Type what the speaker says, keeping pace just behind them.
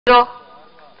0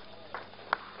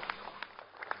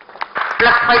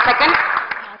 plus 5 seconds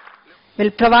will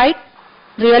provide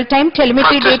real-time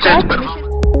telemetry data.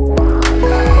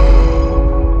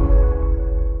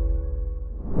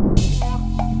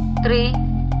 3,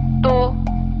 2,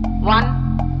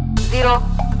 1, 0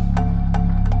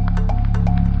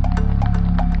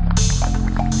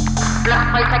 plus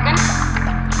 5 seconds.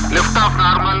 Lift off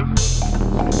normal.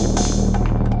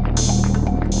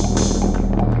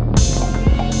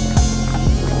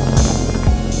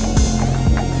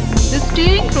 The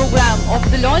steering program of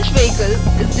the launch vehicle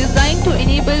is designed to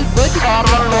enable vertical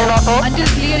takeoff until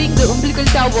clearing the umbilical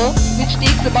tower, which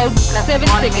takes about 7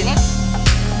 seconds.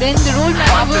 Then the roll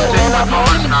maneuver is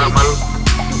implemented.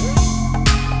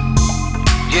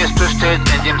 GS2 stage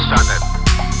engine started.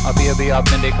 अभी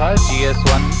आपने देखा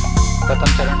GS1 प्रथम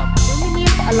चरण.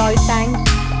 Aluminum alloy tanks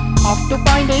of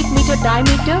 2.8 meter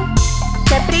diameter,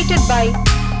 separated by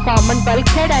common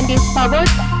bulkhead, and is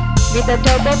powered with a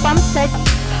turbo pump set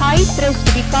high thrust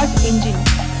because engine.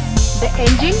 The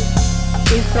engine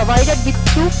is provided with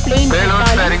two plain Payload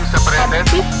fairing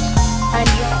separated. and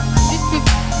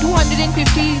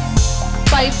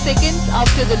 255 seconds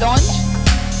after the launch.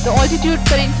 The altitude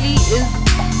currently is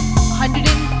 123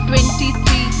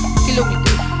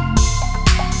 kilometers.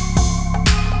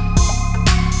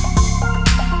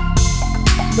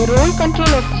 the roll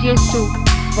control of GS2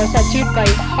 was achieved by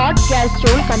hot gas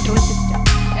roll control system.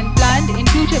 And planned in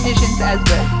future missions as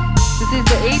well. This is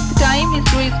the 8th time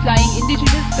ISRO is flying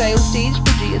indigenous cryo stage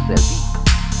for GSLV.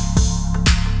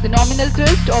 The nominal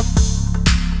thrust of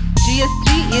GS3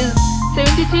 is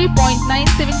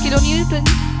 73.97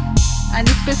 kilonewtons and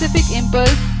the specific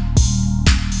impulse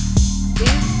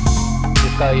is.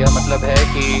 इसका यह मतलब है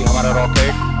कि हमारा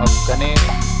rocket अब घने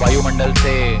वायुमंडल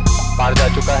से पार जा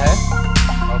चुका है.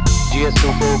 अब GS2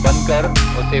 को बंद कर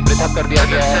उसे पृथक कर दिया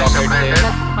गया है रॉकेट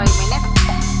से.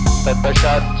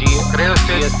 तत्पश्चात GS3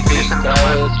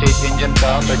 स्टेज इंजन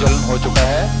का प्रज्वलन हो चुका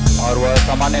है और वह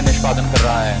सामान्य निष्पादन कर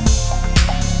रहा है.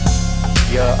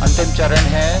 यह अंतिम चरण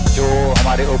है जो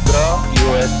हमारे उपग्रह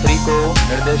US3 को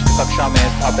निर्दिष्ट कक्षा में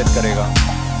स्थापित करेगा.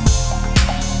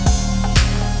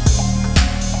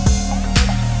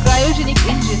 Cryogenic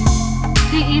engine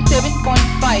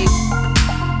CE7.5,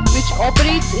 which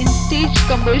operates in stage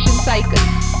conversion cycle,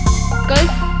 thus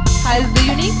has the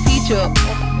unique feature of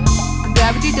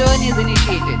gravity turn is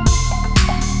initiated.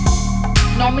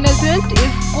 Nominal thrust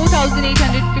is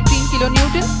 4815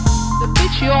 kilonewton. The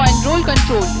pitch, yaw and roll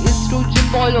control is through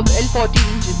gimbal of L40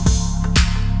 engine.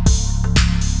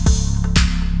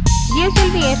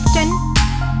 GSLV F10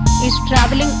 is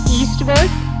traveling eastward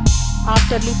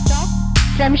after liftoff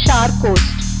from Shar coast.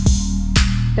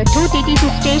 The two TT2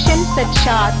 stations at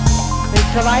Shar will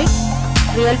provide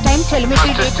real-time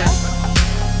telemetry data